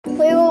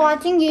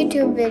watching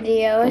YouTube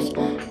videos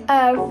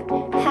of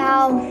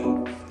how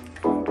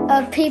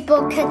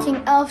people catching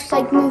elves,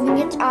 like moving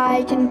its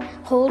eyes and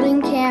holding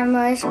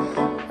cameras,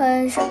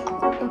 and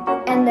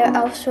the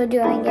elves were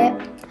doing it,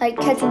 like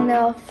catching the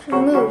elf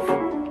move.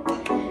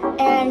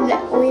 And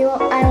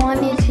I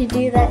wanted to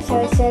do that, so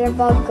I set up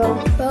a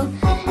GoPro,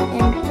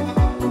 and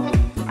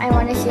I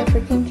want to see if we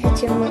can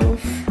catch a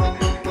move.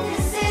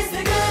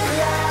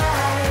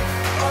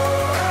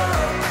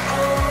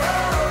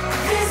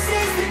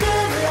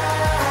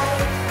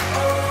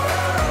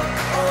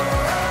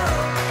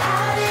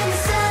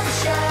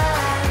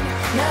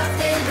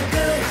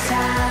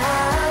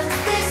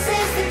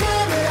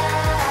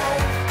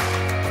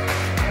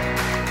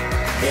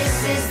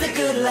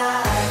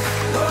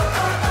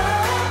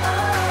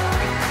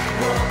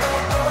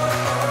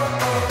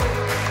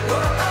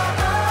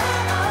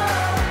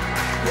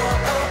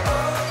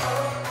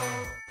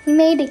 We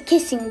made a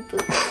kissing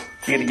booth.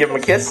 You gonna give him a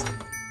kiss?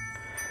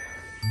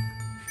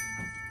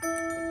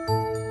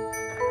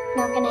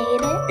 Not gonna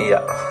eat it?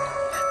 Yeah. I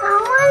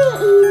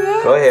wanna eat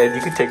it. Go ahead,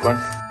 you can take one.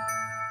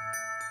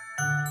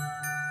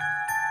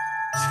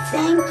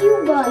 Thank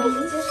you, buddy.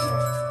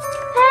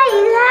 Hey,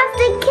 you have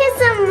to kiss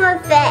them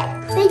with it.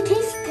 They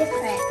taste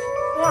different.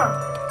 Yeah.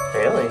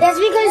 Really? That's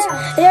because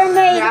they're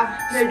made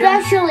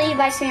specially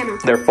by Santa.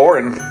 They're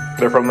foreign.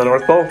 They're from the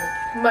North Pole.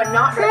 But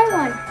not Try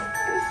one.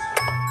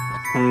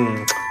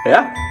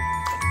 Yeah.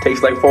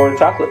 Tastes like foreign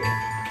chocolate.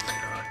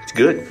 It's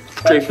good.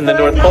 Straight from the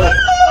North Pole.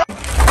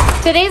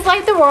 Today's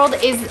Light the World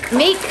is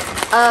make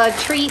a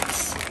treat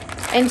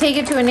and take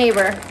it to a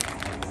neighbor.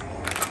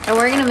 And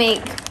we're gonna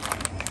make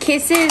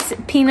Kisses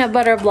peanut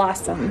butter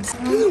blossoms.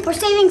 We're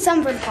saving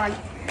some for the party.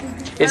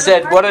 It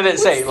said, what did it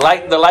say?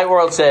 The Light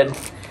World said,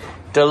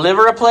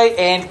 deliver a plate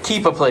and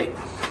keep a plate.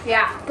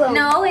 Yeah. Boom.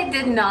 No, it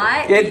did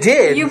not. It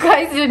did. You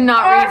guys did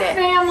not read it.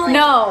 Family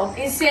No.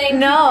 is saying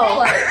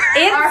No.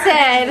 It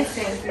said,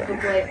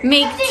 said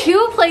make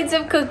 2 plates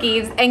of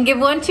cookies and give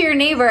one to your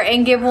neighbor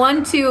and give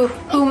one to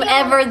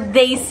whomever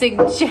they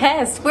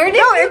suggest. Where did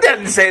No, you it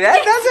doesn't say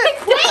that, does it?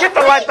 Get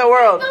the Light the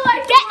World.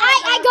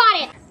 I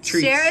got it.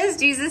 Treats. share as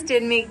Jesus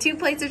did, make 2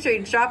 plates of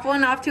treats, drop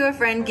one off to a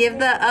friend, give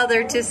the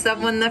other to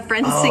someone the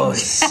friend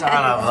suggests. Son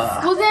of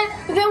a... Well, then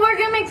we're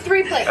gonna make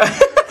 3 plates.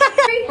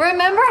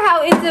 Remember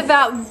how it's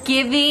about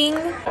giving?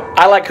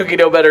 I like cookie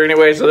dough better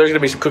anyway, so there's going to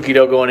be some cookie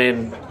dough going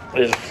in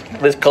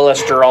this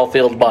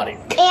cholesterol-filled body.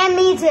 And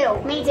me too.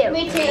 Me too.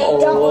 Me too.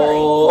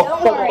 Oh.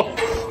 Don't worry. Don't worry.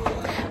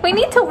 We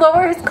need to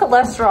lower his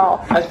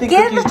cholesterol. I think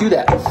Give cookies do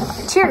that.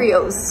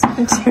 Cheerios.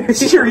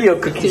 Cheerio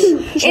cookies.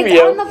 It's on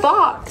Cheerio. the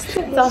box. It's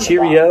on the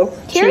Cheerio.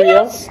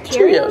 box.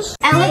 Cheerios.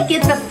 Alli,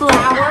 get the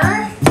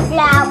flour.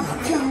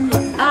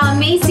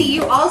 Macy,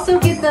 you also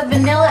get the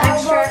vanilla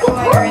extract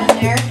water in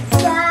there.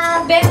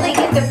 Bentley,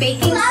 get the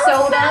baking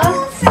soda.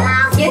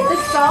 Get the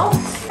salt.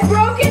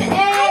 Broken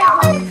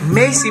egg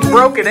Macy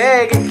broke an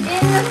egg. in the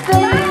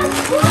thing.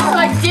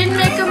 I did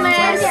make a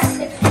mess.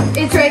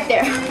 It's right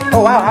there.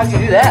 Oh wow, how'd you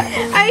do that?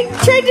 I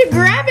tried to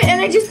grab it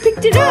and I just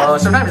picked it up. Oh,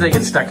 sometimes they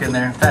get stuck in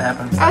there. That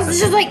happens. I was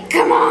just like,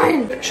 come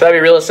on. Should I be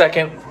real a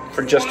second?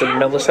 For just a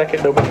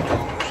millisecond? Nobody?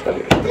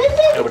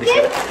 Nobody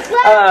said it.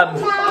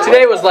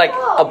 Today was like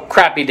a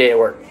crappy day at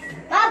work.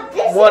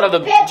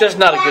 Just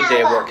not a good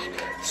day at work.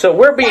 So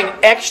we're being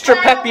extra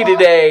peppy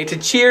today to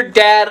cheer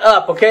Dad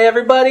up, okay,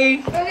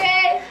 everybody?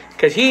 Okay.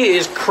 Because he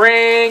is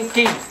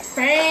cranky.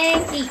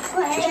 Frankie.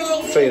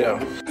 So you know.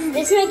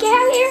 This make it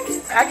out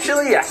here?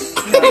 Actually, yes.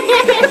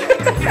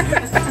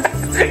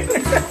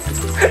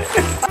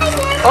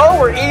 Oh,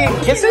 we're eating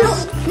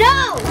kisses?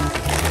 No.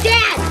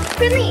 Dad,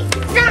 for me.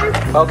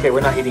 Stop. Okay,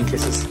 we're not eating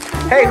kisses.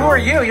 Hey, who are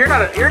you? You're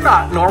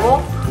not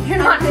normal. You're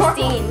not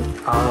Christine.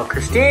 Oh,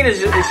 Christine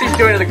she's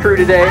joining the crew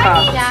today,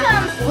 huh?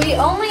 Yeah. We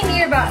only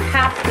need about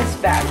half this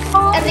bag.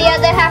 And the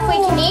other half we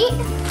can eat?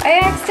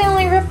 I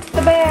accidentally ripped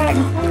the bag.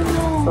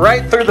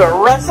 Right through the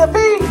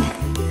recipe?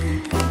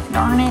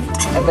 Darn it.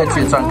 I bet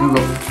you it's on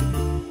Google.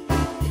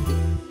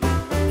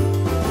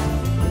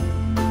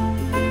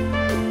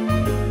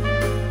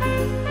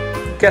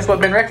 Guess what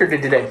Ben Rector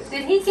did today?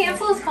 Did he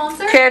cancel his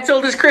concert?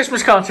 Canceled his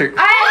Christmas concert.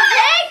 I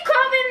hate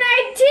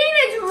COVID-19.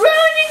 It's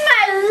ruining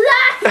my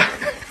life.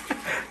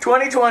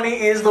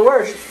 2020 is the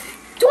worst.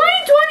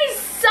 2020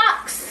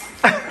 sucks.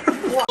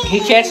 He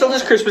canceled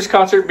his Christmas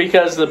concert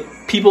because the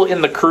people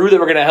in the crew that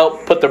were going to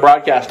help put the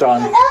broadcast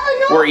on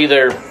were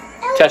either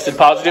tested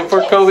positive for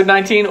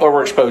COVID-19 or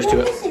were exposed to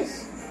it.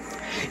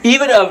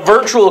 Even a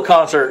virtual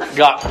concert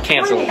got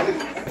canceled.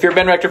 If you're a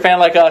Ben Rector fan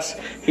like us,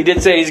 he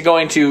did say he's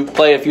going to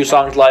play a few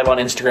songs live on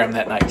Instagram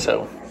that night,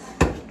 so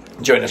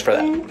join us for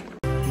that.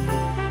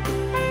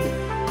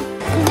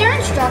 Is there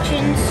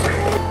instructions?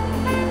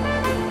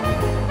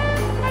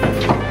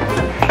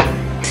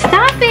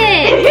 Stop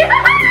it!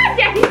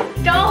 Daddy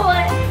stole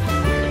it.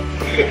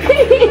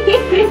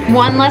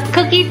 One less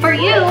cookie for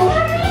you.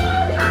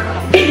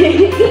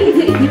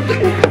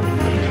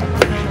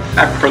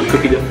 I prefer the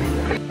cookie dough.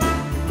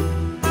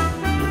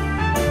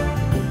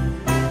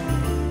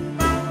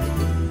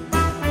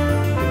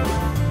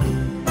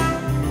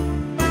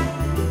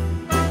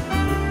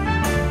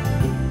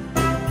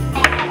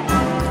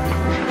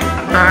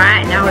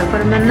 now we put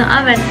them in the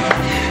oven.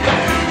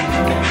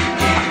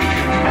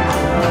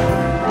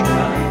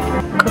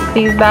 Cook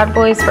these bad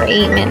boys for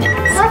 8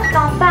 minutes. That's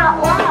not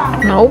that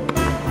long. Nope.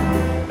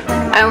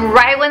 And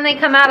right when they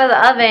come out of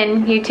the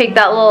oven, you take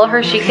that little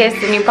Hershey Kiss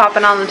and you pop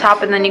it on the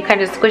top, and then you kind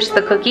of squish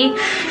the cookie.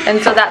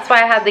 And so that's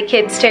why I had the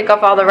kids take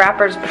off all the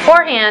wrappers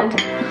beforehand.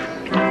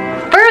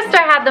 First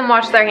I had them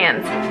wash their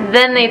hands,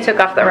 then they took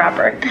off the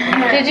wrapper.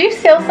 Did you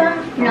steal some?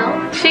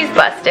 No. She's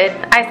busted.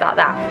 I saw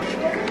that.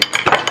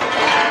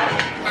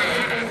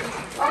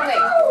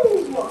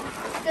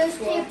 There's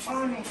tape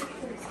on it.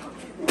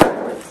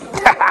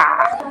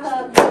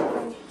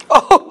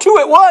 Oh, 2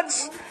 at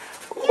once!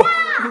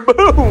 Yeah.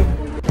 Boom!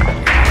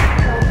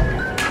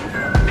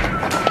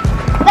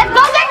 Let's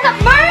go get the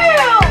bird!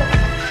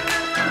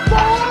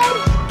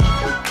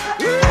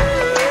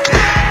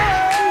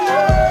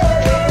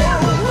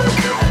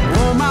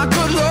 Oh my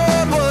good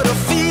Lord, what a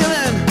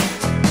feeling.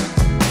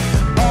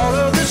 All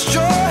of this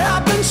joy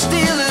I've been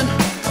stealing.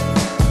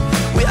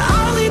 We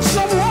all need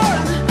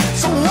someone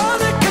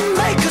that can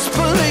make us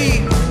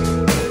believe.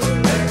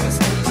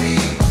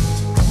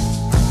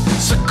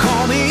 So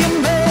call me a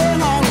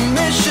man on a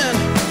mission.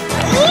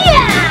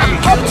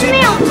 Yeah! Catch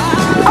me on.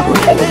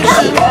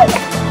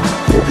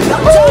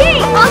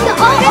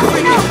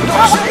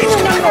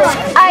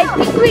 I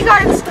think we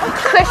got a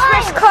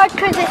Christmas card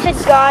because it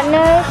says God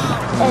knows.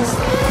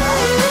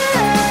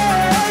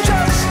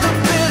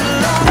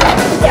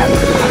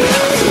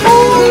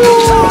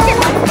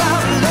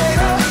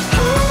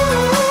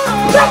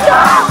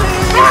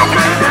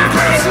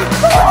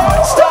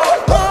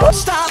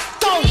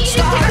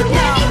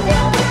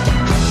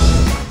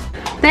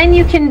 Then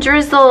you can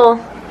drizzle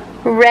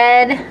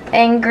red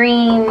and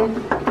green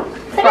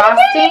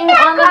frosting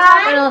on the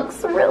top. It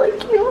looks really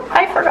cute.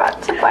 I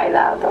forgot to buy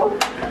that though.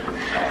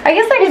 I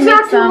guess I can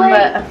make some,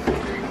 but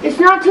it's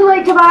not too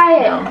late to buy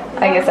it.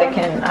 I guess I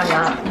can.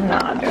 I'm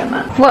not doing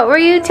that. What were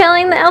you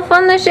telling the elf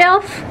on the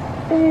shelf?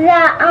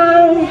 That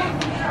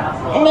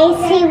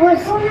Macy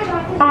was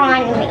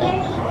on me.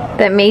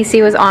 That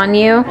Macy was on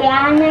you?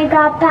 Yeah, and I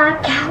got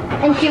back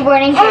out. And she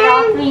wouldn't get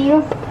off of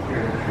you.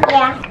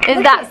 Yeah.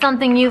 Is that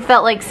something you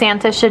felt like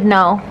Santa should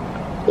know?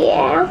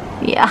 Yeah.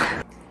 Yeah.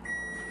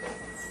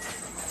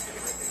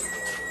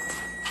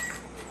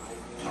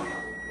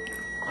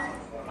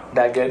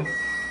 That good?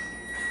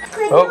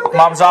 Oh,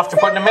 Mom's off to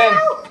putting them in.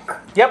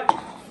 Yep.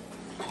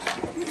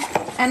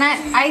 And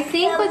I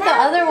think with the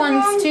other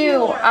ones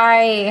too,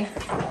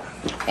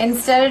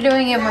 instead of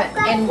doing them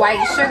in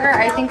white sugar,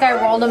 I think I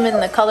rolled them in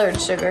the colored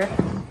sugar.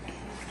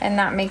 And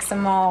that makes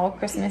them all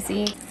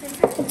Christmassy.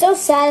 It's so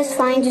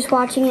satisfying just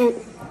watching it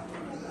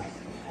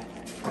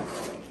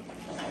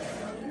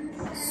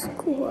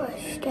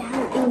squish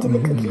down into the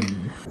cookie.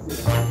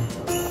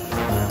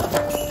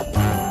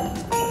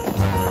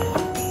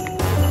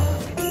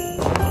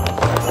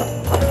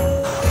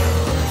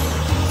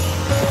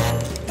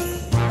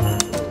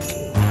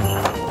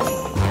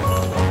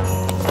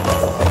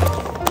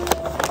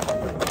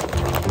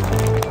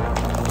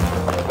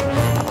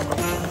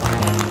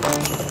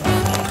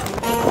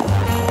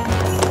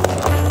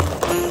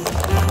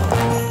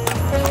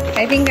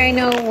 I think I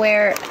know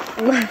where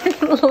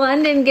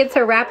London gets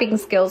her wrapping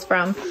skills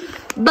from.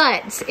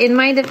 But in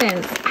my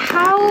defense,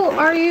 how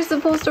are you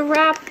supposed to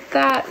wrap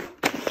that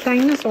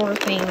dinosaur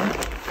thing?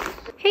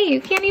 Hey, you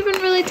can't even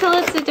really tell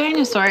it's a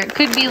dinosaur. It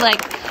could be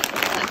like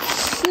a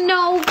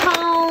snow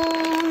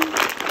cone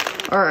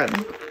or a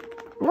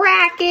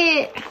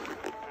racket.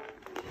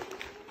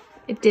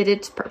 It did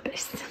its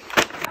purpose.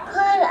 Could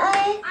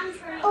I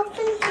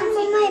open some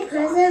of my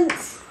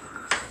presents?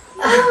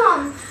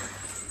 Mom!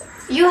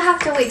 You have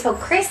to wait till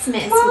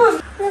Christmas.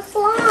 Mom, it's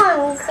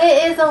long.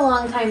 It is a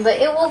long time, but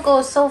it will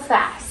go so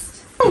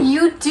fast.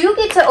 You do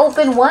get to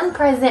open one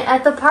present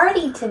at the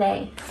party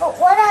today. But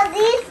what are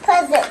these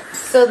presents?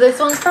 So this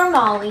one's for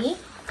Molly,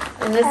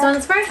 and this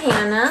one's for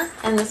Hannah,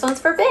 and this one's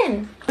for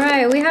Ben. All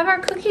right, we have our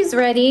cookies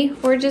ready.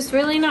 We're just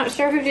really not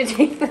sure who to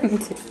take them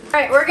to. All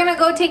right, we're gonna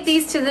go take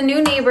these to the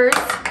new neighbors,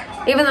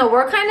 even though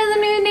we're kind of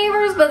the new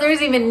neighbors, but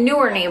there's even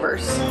newer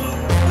neighbors.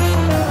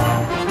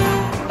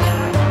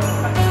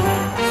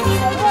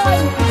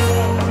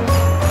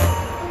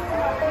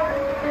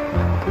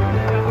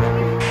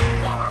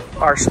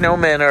 Our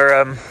snowmen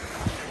are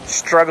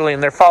struggling.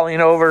 They're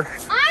falling over.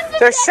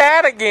 They're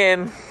sad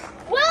again.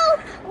 Well,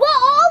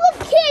 all the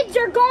kids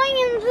are going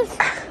in this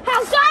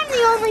house. I'm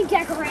the only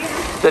decorator.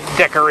 The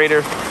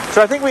decorator.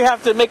 So I think we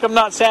have to make them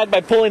not sad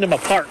by pulling them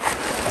apart.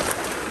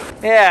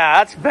 Yeah,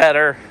 that's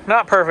better.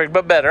 Not perfect,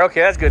 but better. Okay,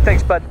 that's good.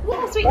 Thanks, bud.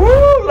 Sweet.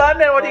 Woo,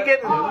 London, what are you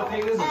getting?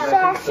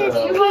 Sausage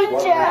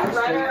pizza.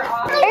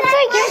 It's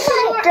like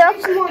stuck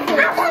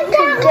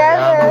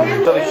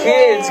together. So the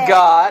kids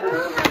got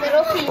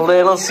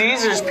Little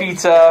Caesars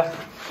pizza.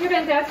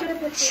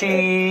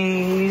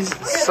 Cheese,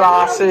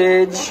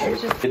 sausage.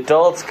 The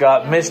adults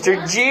got Mr.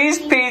 G's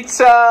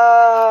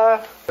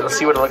pizza. Let's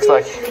see what it looks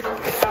like.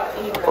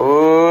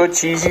 Oh,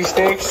 cheesy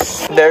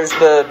sticks. There's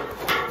the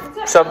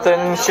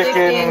something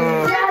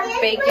chicken.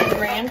 Bacon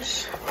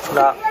ranch.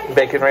 Not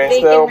bacon ranch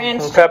Bacon though.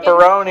 ranch And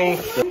pepperoni.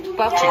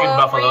 Buffalo Chicken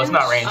buffalo. It's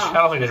not ranch. Oh. I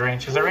don't think there's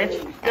ranch. Is there ranch?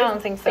 I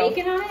don't think so.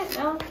 Bacon on it?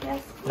 No,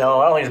 yes. No,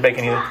 I don't think it's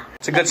bacon either.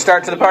 It's a good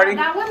start to the party.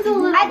 That one's a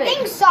little I big. think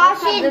Let's have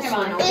sausage this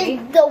one, okay?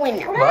 is the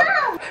winner. What?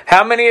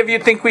 How many of you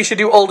think we should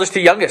do oldest to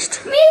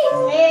youngest? Me.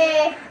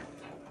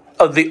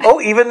 Oh,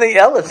 even the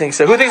Ella thinks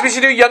so. Who thinks we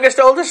should do youngest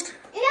to oldest?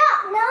 Yeah.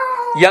 No.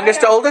 Youngest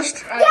to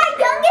oldest? Yeah,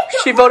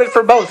 youngest. She voted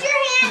for both. Raise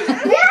your hand.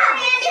 Raise your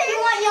hand if you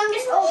want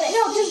youngest oldest.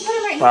 No, just put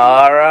it right here.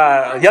 All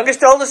right. Youngest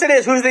to oldest it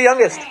is. Who's the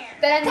youngest?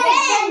 Ben.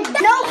 Ben.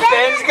 No, Ben.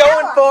 Ben's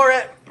going for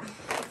it.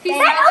 Ben,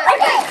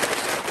 okay.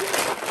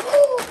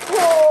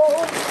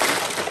 Oh.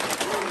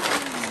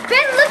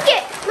 Ben,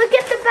 look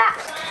at the back.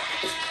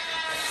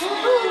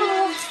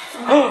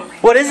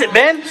 What is it,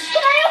 Ben? It's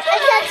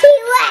a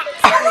T-Rex.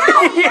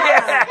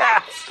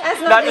 Yeah.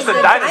 Not just a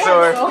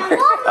dinosaur.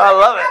 I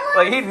love it.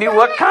 Like he knew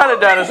what kind of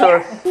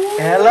dinosaur.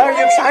 Ella, are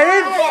you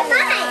excited?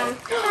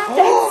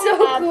 That's so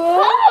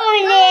cool. It's a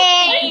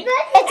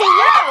unicorn. It's a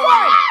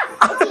unicorn.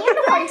 I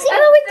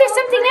don't think there's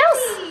something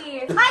else.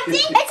 I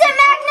think it's a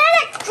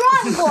magnetic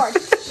drawing board.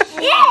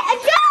 Yeah, a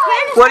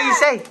drawing. What do you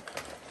say?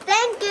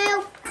 Thank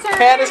you.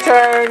 Hannah's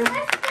turn.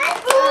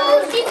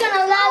 Ooh, she's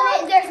gonna love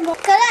it. There's more.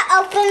 Can I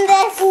open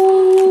this?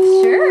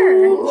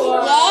 Sure.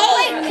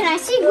 Wait, can I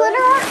see glitter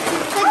on?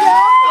 Could you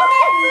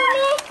open it for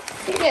me?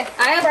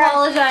 I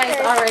apologize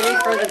already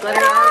for the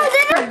glitter.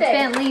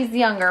 Bentley's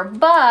younger,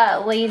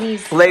 but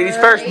ladies. Ladies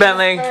first,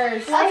 Bentley. Okay.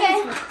 Good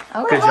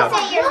job.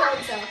 Say your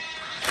answer.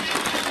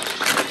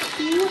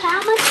 How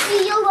much do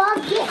you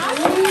want to get?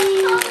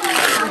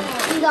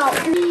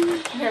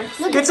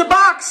 It's a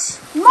box.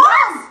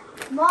 Mom!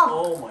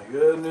 Oh my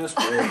goodness.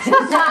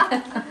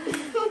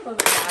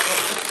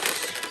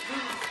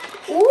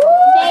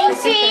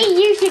 Macy,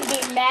 you should be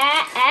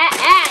mad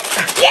at.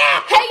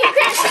 Yeah! Hey, you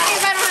can't shoot me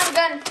if I don't have a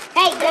gun.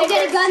 Hey, go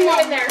get a gun Go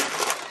in then. there.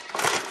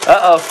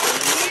 Uh-oh.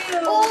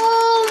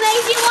 Oh,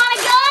 Macy, want a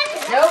gun?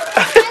 Nope.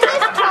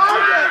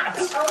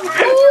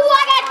 Ooh,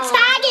 I got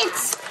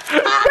targets.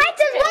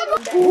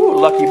 Ooh,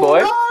 lucky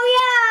boy. Oh,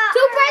 yeah.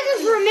 2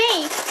 presents for me.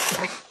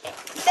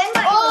 Oh.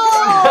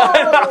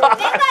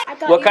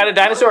 What kind of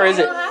dinosaur is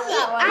it? I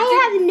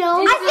have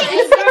no. I think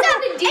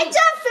it's a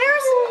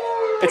Ferris.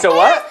 It's a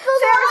what?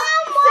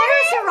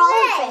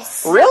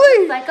 Ferris.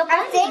 Really? I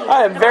think.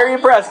 I am very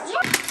impressed.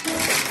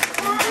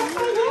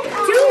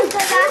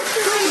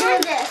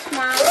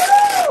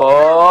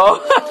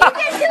 Oh,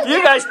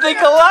 you guys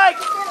think alike.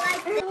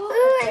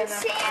 Ooh, and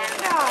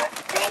Sandra.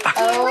 Thank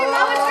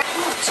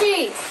you.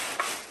 Cheese.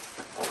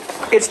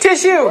 It's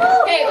tissue.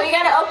 Okay, we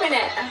gotta open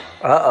it.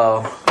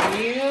 Uh-oh.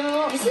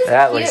 This is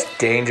That cute. looks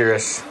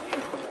dangerous.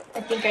 I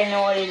think I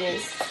know what it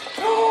is.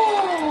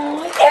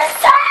 They're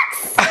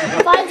socks.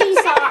 Fuzzy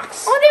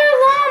socks. Oh,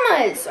 they're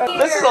llamas.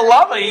 This is a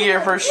llama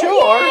ear for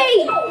sure.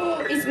 Yay!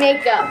 It's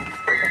makeup.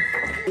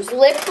 There's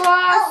lip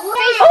gloss.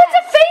 Oh, it's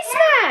a face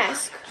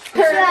mask.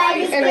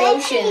 And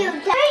lotion.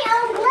 And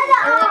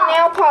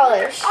nail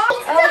polish.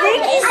 Oh,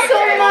 thank you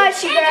so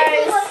much, you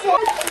guys.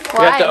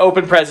 We have to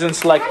open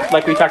presents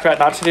like we talked about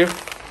not to do.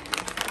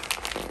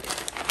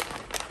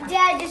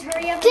 Dad, just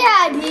hurry up.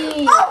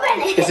 Daddy.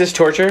 Open it. Is this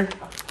torture?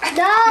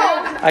 No.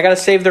 I gotta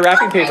save the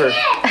wrapping paper.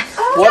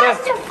 What if?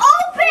 Open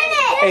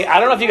it. Hey, I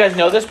don't know if you guys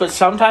know this, but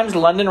sometimes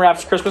London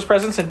wraps Christmas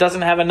presents and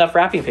doesn't have enough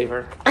wrapping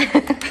paper. You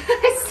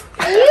guys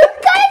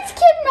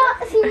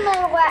cannot see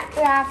my wet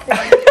wrapping.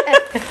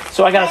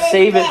 So I gotta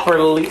save it for.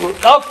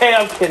 Okay,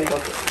 I'm kidding.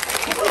 Okay.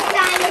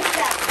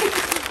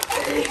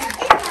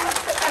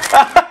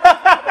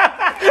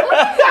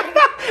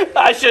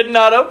 I should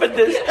not open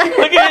this.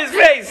 Look at his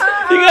face.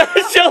 You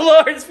gotta show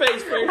Lauren's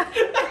face first.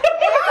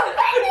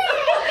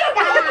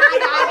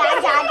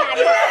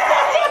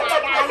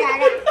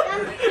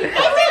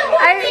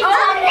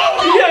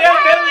 Yeah,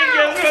 Bentley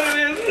guess what it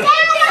is.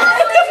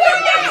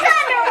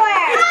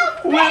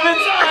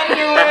 Women's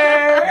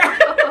underwear.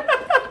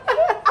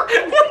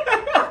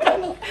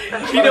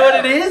 You know what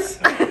it is?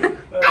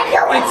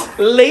 It's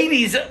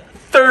ladies'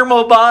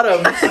 thermal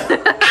bottoms.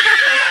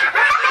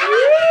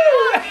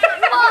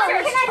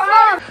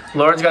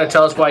 Lauren's got to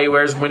tell us why he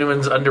wears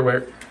women's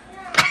underwear.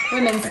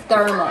 Women's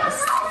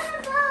thermals.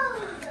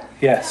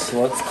 Yes,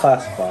 let's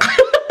classify.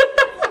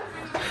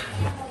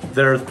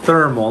 They're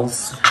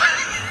thermals.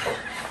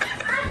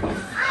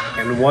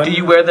 And one Do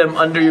you wear them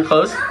under your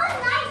clothes?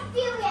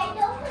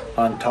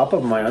 on top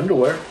of my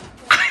underwear.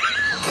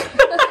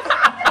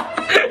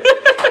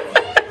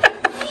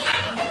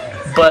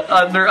 But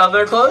under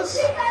other clothes?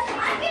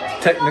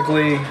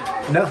 Technically,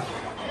 no.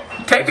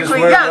 Technically,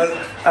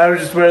 yes. I would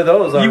just wear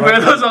those. You wear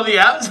those on the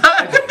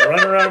outside?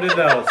 Run around in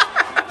those.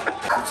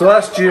 So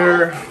last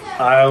year,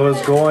 I was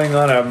going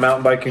on a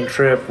mountain biking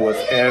trip with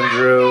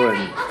Andrew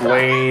and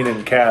Wayne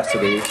and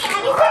Cassidy.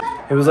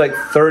 It was like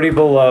 30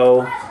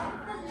 below.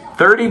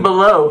 30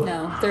 below.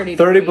 No, 30.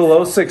 30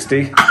 below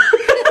 60.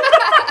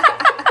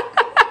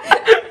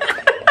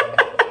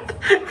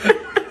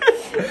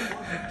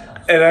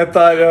 And I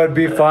thought I would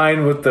be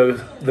fine with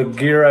the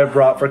gear I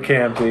brought for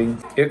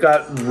camping. It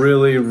got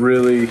really,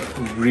 really,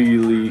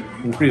 really,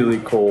 really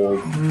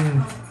cold.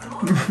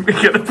 We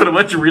gotta put a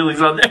bunch of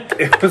reelings on there.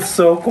 It was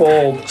so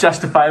cold.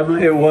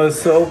 Justifiably. It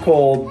was so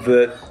cold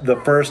that the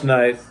first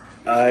night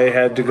I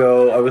had to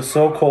go. I was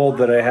so cold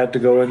that I had to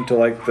go into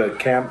like the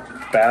camp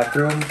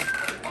bathroom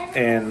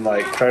and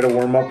like try to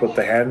warm up with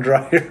the hand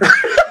dryer.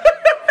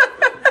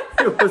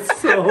 It was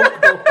so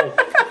cold,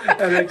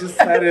 and I just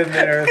sat in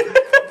there,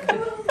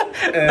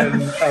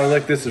 and I was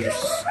like, "This is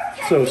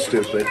so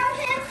stupid."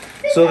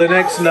 So the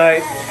next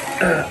night,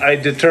 I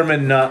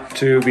determined not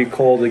to be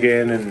cold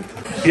again, and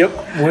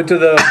went to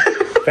the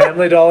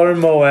Family Dollar in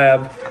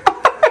Moab,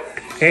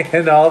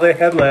 and all they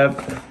had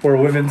left were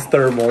women's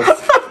thermals.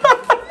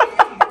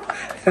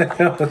 And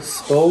it was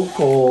so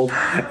cold,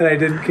 and I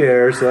didn't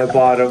care, so I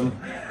bought them,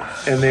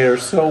 and they are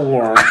so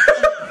warm.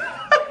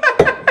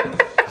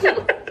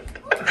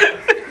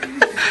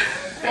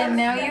 And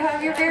now you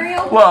have your very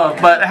own. Well,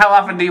 but how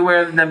often do you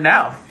wear them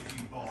now?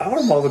 I wear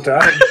them all the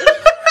time.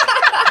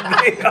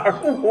 They are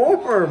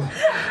warm.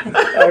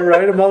 I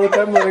ride them all the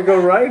time when I go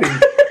riding.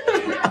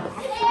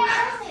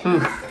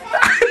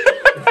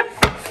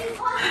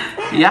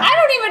 Yeah. I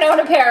don't even own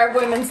a pair of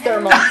women's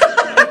thermals.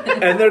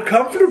 And they're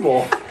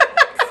comfortable.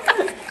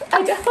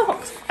 I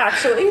don't,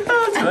 actually.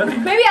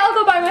 Maybe I'll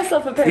go buy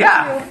myself a pair.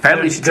 Yeah. Too.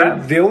 Apparently she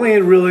did. The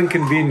only real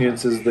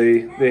inconvenience is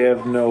they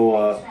have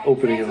no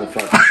opening in the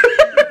front.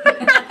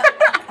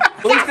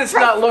 At least it's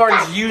not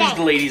Lauren's used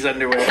ladies'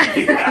 underwear.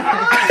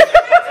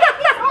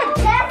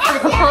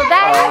 Oh,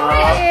 that's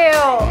cute.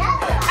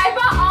 I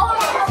bought all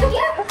of them.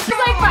 There's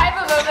like 5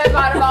 of them. I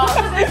bought them all.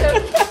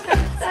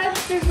 That's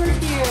super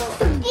cute.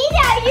 These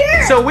are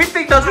yours. So we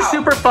think those are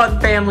super fun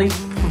family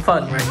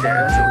fun right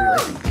there.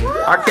 That's what we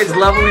like. Our kids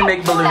love when we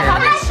make balloon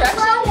animals.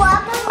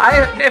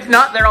 If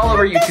not, they're all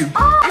over YouTube.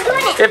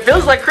 It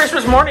feels like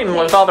Christmas morning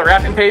with all the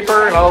wrapping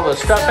paper and all the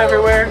stuff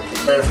everywhere.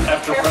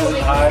 After present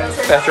high.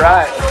 That's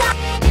right.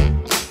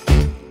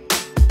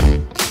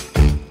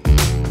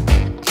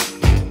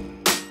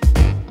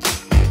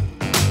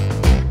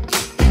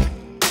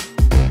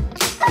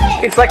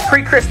 It's like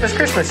pre-Christmas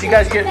Christmas. You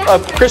guys get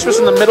Christmas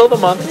in the middle of the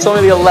month. It's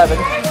only the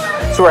 11th.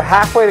 So we're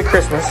halfway to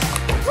Christmas.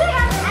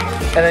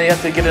 And then you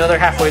have to get another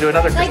halfway to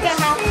another Christmas. Like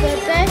a half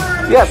birthday?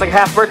 Yeah, it's like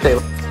half birthday.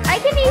 I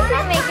can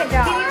easily make a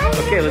dog.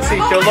 Okay, let's see.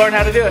 Show Lauren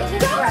how to do it.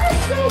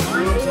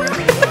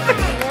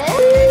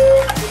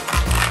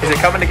 Is it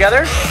coming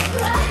together?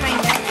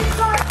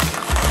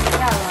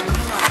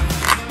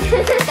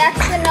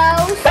 That's the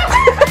nose.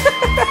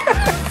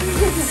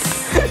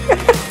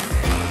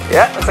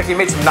 Yeah, looks like you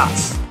made some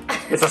knots.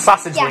 It's a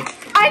sausage link.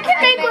 I can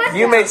make one.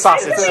 You made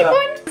sausage. See,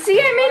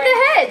 I made the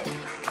head.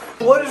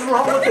 What is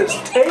wrong with its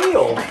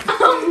tail?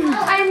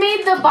 I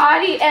made the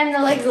body and the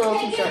legs a little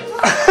too short.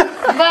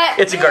 But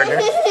It's a gardener.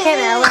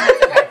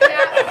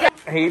 yeah.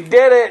 He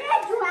did it.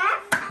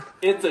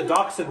 It's a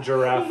dachshund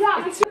giraffe.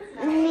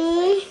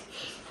 Me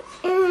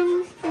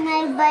and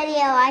my buddy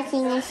are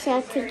watching a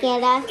show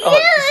together.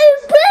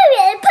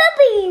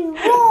 Puppy!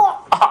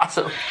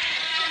 Awesome.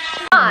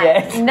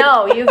 Yes.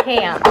 No, you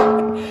can't. I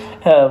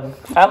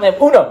only have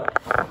Uno.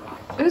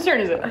 Whose turn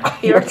is it?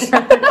 Yours.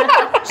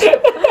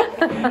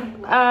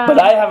 But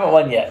I haven't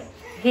won yet.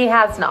 He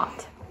has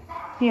not.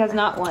 He has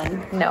not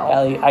won. No.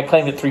 Allie, I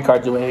claimed it 3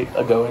 cards away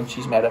ago, and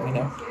she's mad at me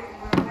now.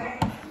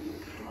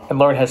 And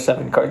Lauren has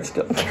 7 cards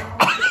still. That's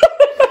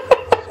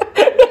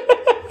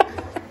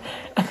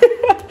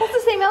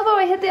the same elbow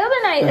I hit the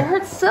other night. It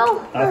hurts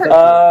still. It hurts.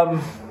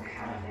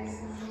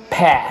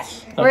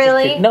 Pass. No,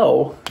 Really? just kidding.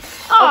 No.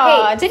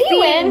 Aw, did he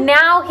win?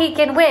 Now he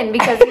can win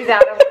because he's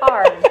out of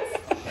cards.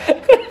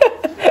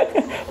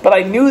 But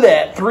I knew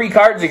that 3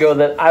 cards ago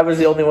that I was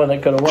the only one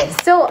that could have won.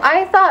 So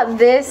I thought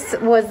this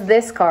was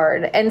this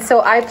card, and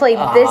so I played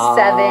this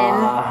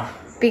 7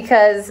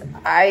 because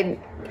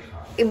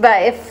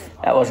But if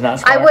that was not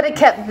smart. I would have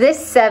kept this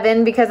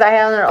 7 because I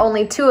had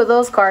only 2 of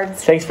those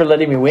cards. Thanks for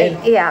letting me win.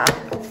 Yeah.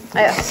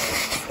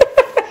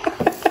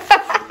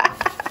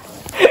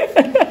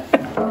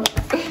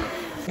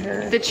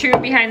 The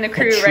truth behind the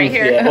crew right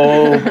here. Yeah.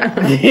 Oh,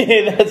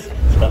 yeah, that's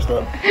messed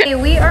up. Okay,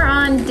 we are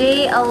on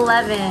day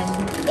 11,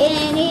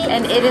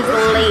 and it is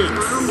late.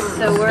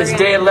 So we're It's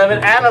day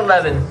 11 at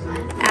 11.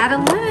 at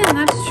 11.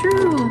 That's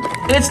true.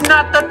 It's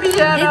not the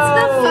piano.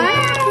 It's the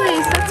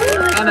fireplace. That's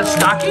really And a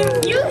stocking?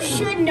 You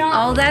should know.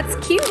 Oh, that's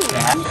cute.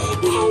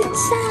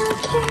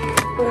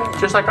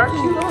 Just like our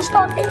cute little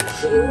stocking. That's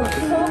cute.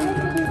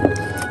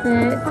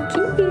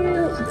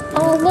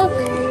 Oh, look.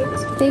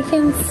 They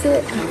can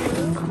sit.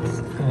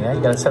 Yeah,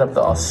 you gotta set up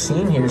the all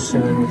scene here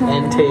soon.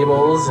 End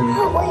tables and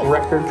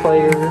record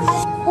players.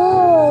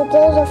 Oh,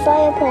 there's a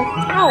fireplace.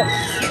 Ow.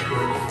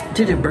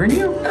 Did it burn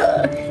you?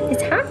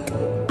 It's hot.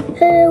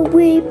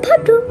 Harry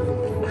Potter.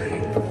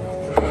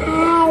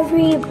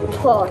 Harry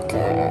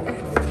Potter.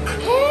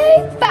 Harry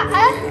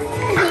Potter.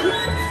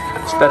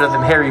 It's better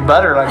than Harry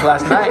Butter like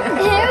last night.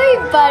 Harry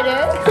Potter.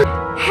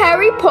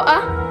 Harry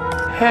Potter.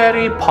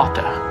 Harry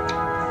Potter.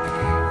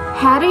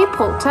 Harry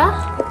Potter.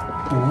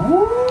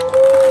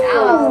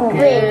 Harry Potter.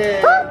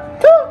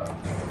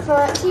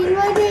 14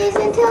 more days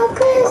until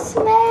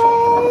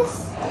Christmas.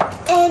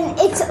 And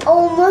it's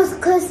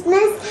almost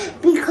Christmas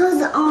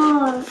because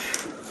of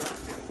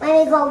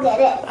Let me go get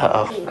it.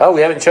 Uh-oh. Oh,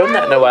 we haven't shown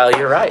that in a while.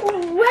 You're right.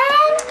 When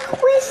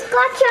we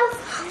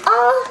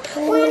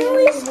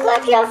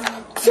scratch off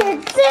to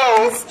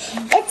this,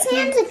 it's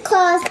Santa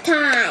Claus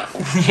time.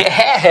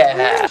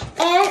 Yeah.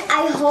 And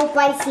I hope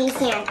I see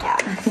Santa.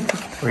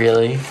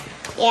 Really?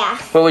 Yeah.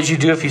 What would you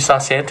do if you saw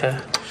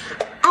Santa?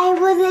 I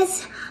would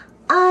just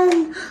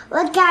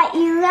look at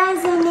you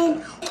guys, and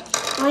then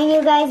when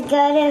you guys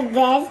go to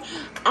bed,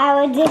 I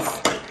would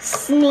just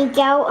sneak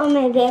out on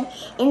my bed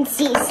and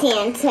see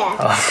Santa.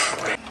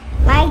 Oh.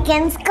 Like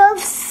and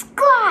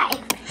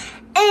subscribe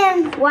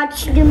and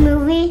watch the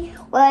movie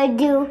where I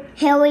do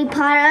Harry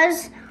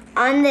Potter's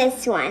on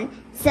this one.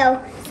 So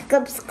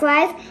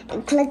subscribe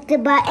and click the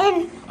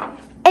button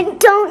and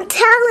don't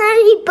tell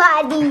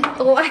anybody.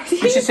 Why do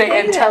You should say,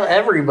 and tell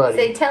everybody.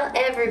 Say tell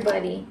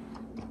everybody.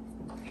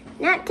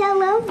 Not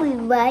tell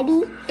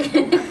everybody.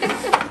 Good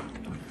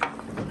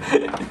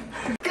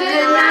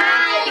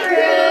night,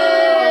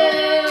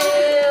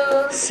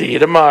 crew. See you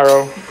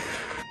tomorrow.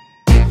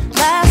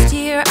 Last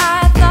year I